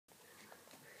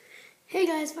Hey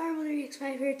guys,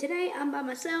 Fireball3x5 here. Today I'm by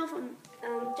myself. I'm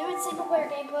doing single player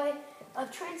gameplay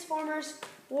of Transformers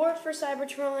War for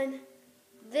Cybertron.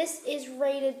 This is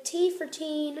rated T for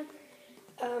teen.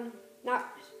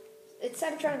 It's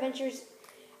Cybertron Adventures.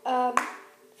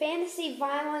 Fantasy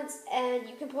violence, and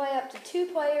you can play up to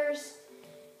 2 players,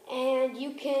 and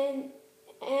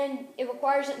it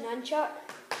requires a nunchuck.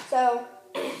 So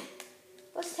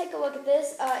let's take a look at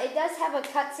this. It does have a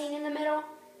cutscene in the middle.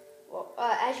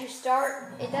 As you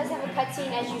start, it does have a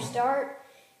cutscene as you start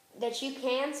that you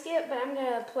can skip, but I'm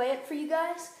going to play it for you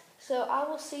guys. So I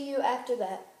will see you after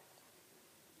that.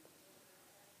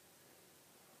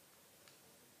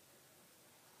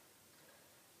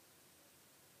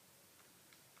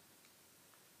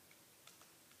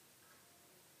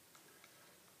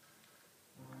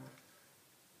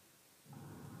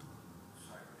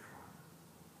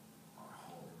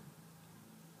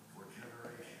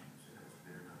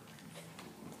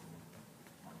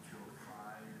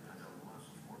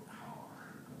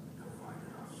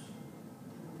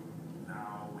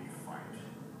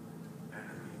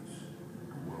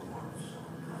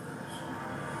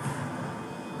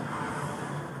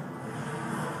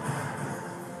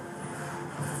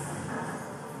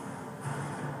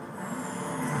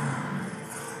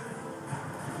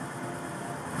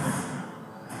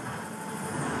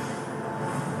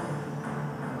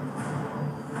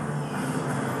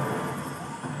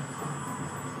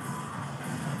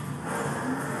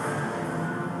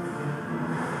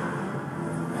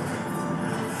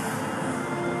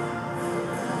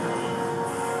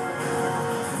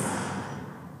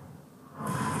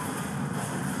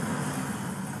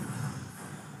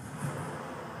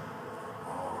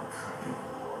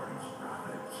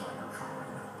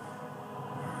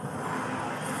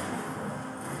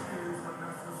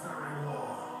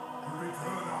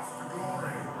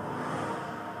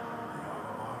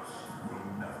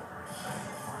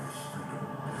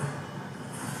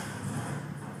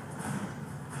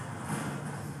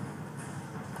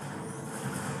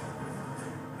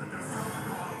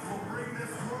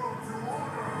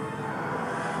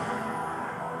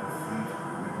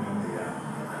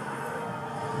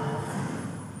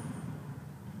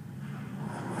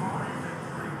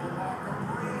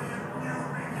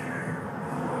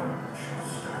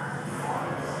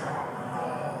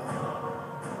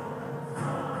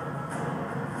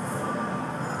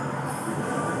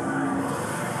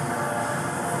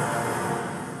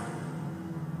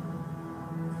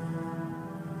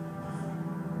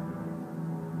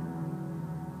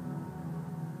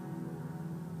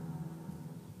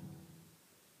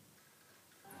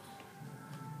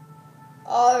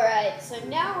 Alright, so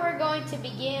now we're going to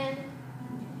begin.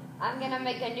 I'm going to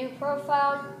make a new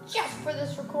profile just for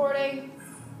this recording.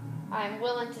 I'm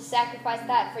willing to sacrifice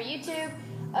that for YouTube.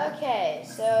 Okay,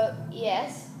 so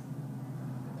yes.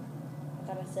 I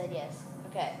thought I said yes.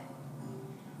 Okay.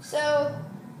 So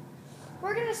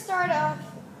we're going to start off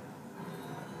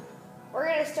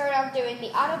doing the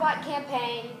Autobot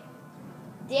campaign,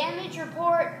 damage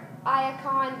report,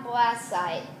 Iacon blast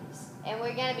site. And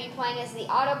we're going to be playing as the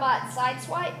Autobot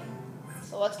Sideswipe.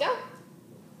 So let's go.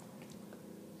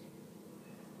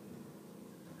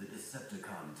 The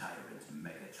Decepticon tyrant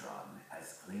Megatron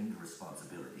has claimed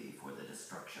responsibility for the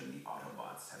destruction the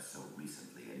Autobots have so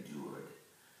recently endured.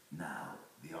 Now,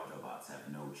 the Autobots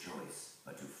have no choice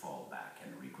but to fall back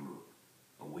and regroup,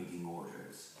 awaiting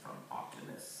orders from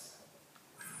Optimus.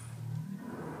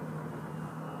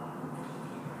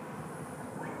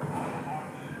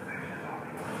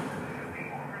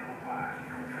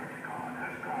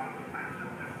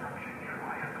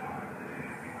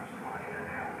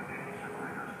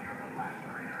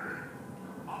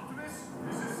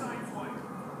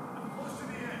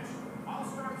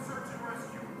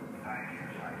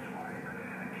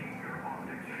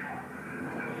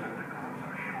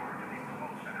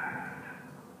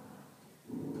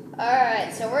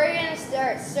 Alright, so we're going to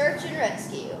start search and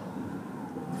rescue.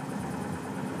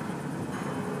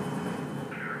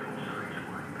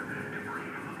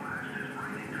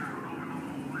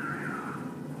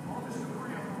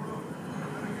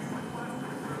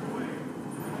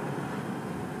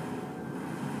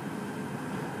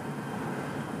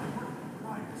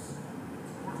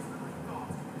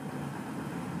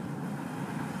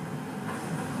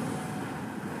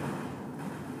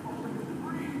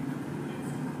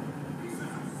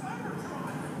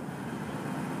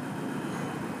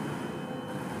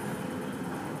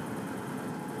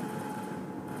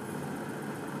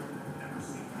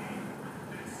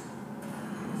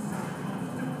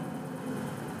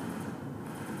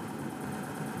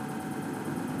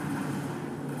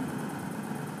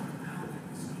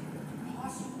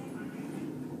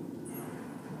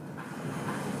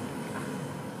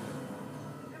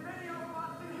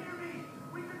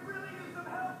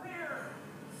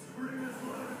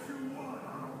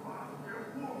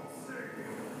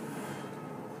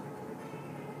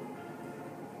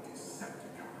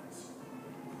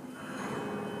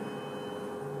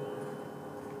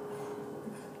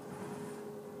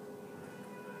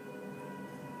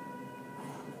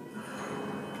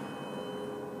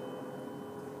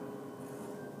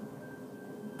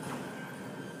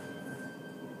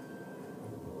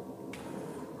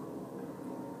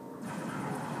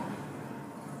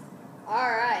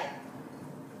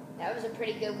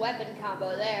 pretty good weapon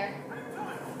combo there.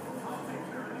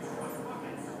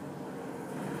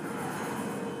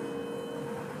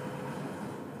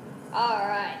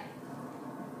 Alright.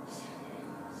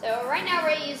 So right now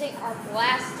we're using our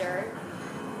blaster.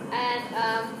 And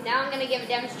now I'm going to give a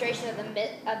demonstration of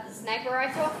the sniper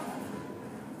rifle.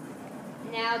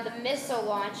 Now the missile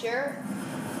launcher.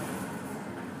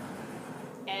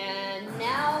 And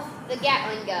now the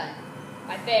Gatling gun.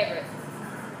 My favorite.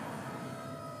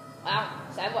 Wow,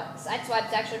 side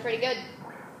swipe's actually pretty good.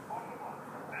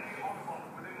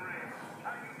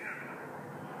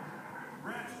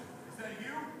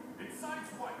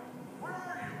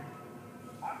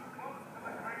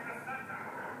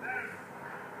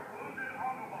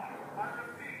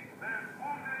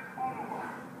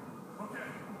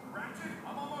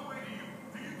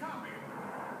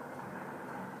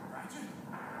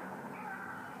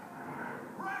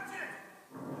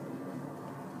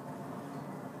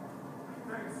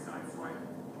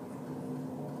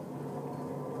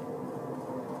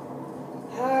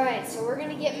 Alright, so we're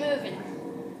gonna get moving.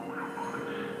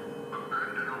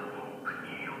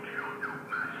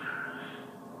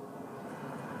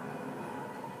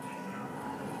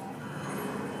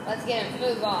 Let's get it,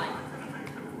 move on.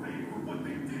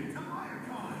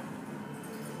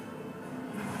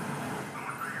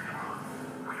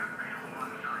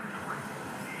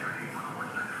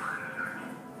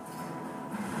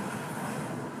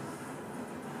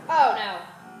 Oh no.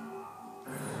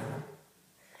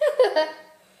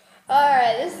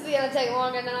 Alright, this is gonna take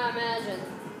longer than I imagined.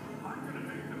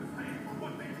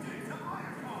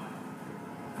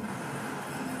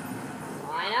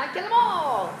 Why not kill them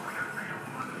all?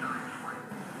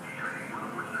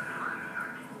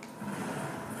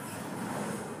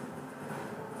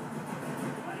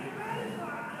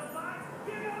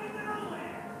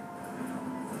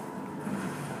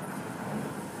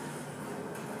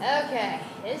 Okay,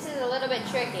 this is a little bit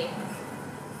tricky.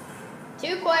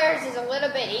 2 players is a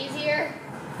little bit easier.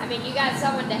 I mean, you got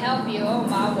someone to help you, oh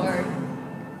my word.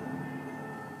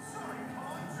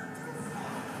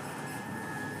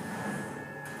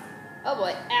 Oh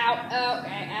boy, ow, oh,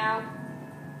 okay, ow.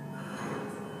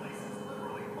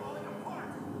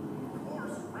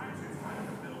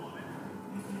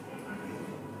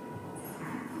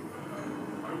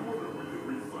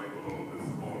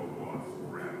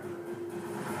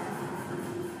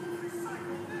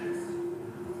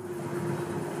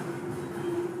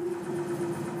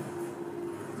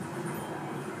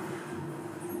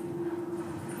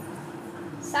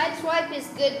 Sideswipe is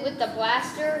good with the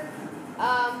blaster.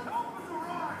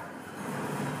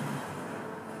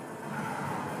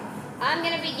 I'm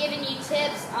going to be giving you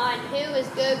tips on who is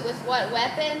good with what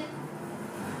weapon.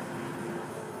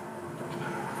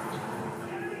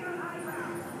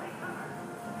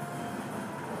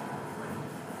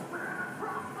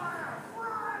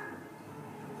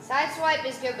 Sideswipe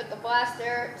is good with the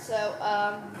blaster, so,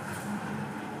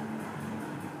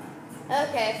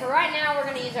 okay, for right now, we're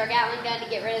going to use our Gatling gun to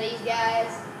get rid of these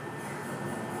guys.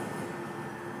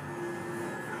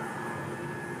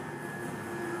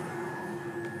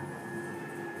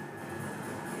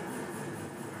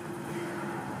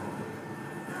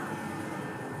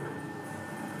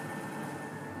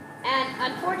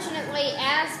 And unfortunately,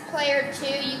 as player 2,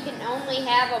 you can only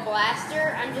have a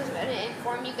blaster. I'm just going to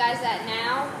inform you guys that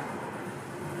now.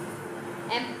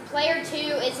 And player 2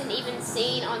 isn't even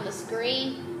seen on the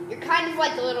screen. You're kind of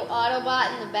like the little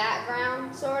Autobot in the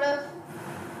background, sort of.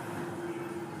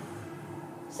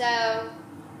 So,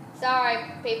 sorry,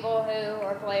 people who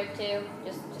are player 2.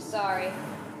 Just sorry. Hey,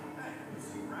 you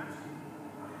see Ratchet?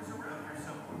 He was around here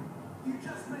somewhere. You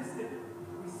just missed it.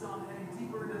 We saw him heading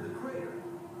deeper into the crater.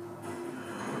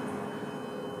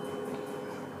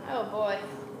 Oh boy.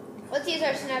 Let's use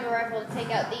our sniper rifle to take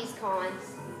out these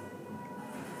cons.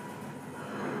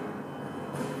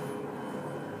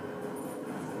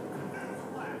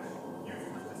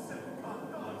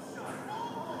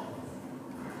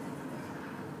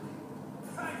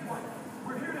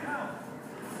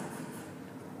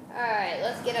 Alright,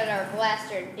 let's get out our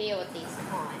blaster and deal with these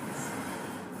cons.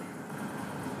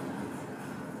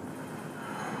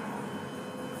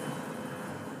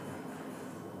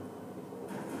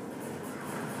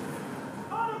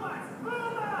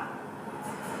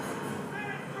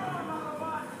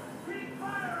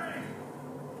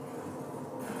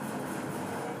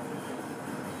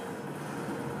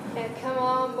 Okay, come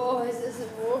on, boys, this is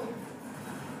war.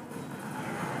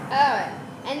 Alright,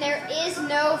 and there is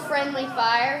no friendly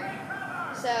fire,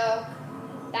 so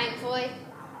thankfully.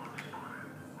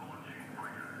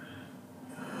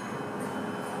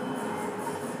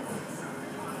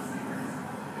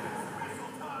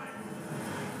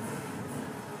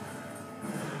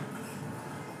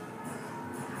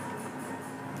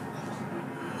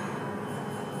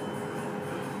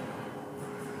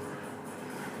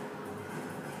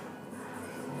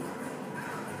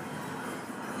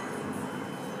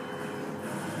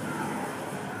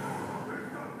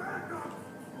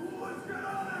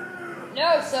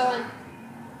 No, son.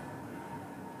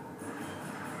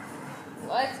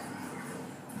 What?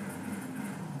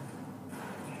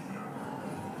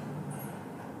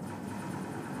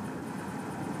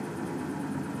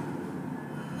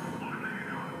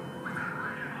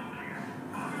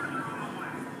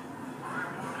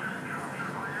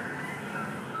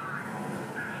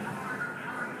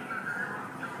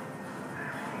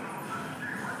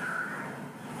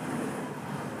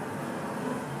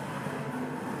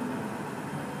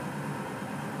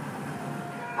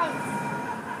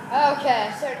 Okay,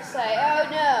 I started to say, oh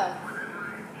no.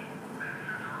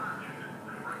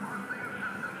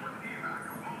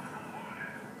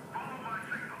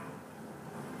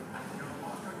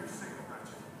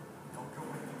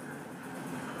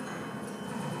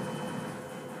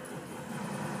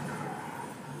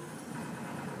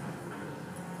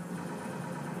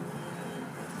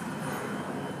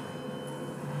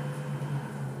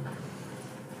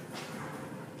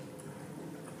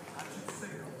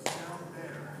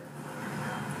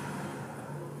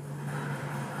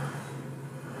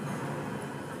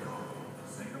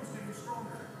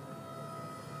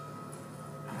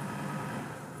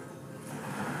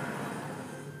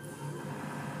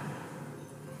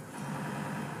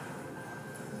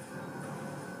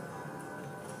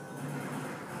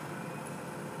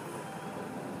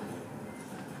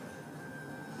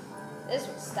 This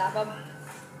will stop him.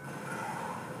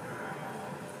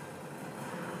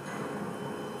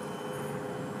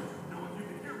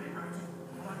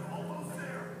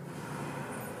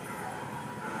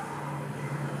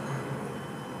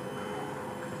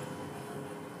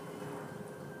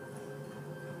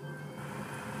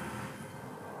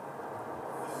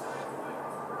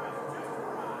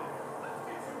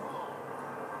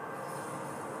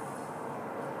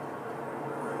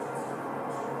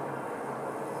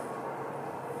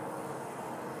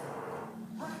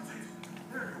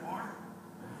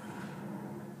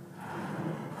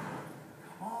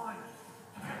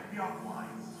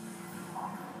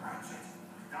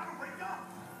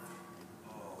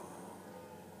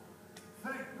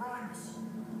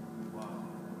 Wow.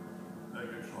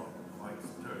 Megatron fights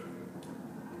dirty.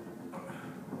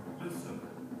 Listen,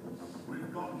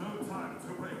 we've got no time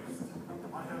to waste.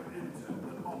 I have intel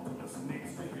that Optimus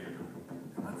needs to hear.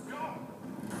 Let's go!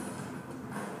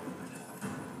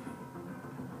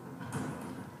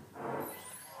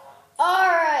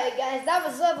 Alright guys, that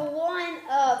was level 1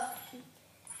 of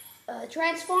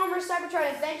Transformers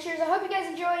Cybertron Adventures. I hope you guys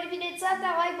enjoyed. If you did, slap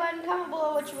that like button, comment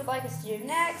below what you would like us to do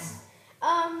next.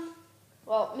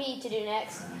 Well, me to do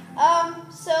next.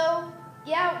 So,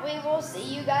 yeah, we will see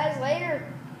you guys later.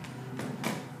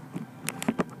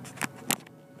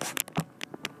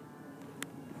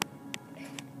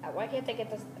 Why can't I get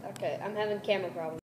this? Okay, I'm having camera problems.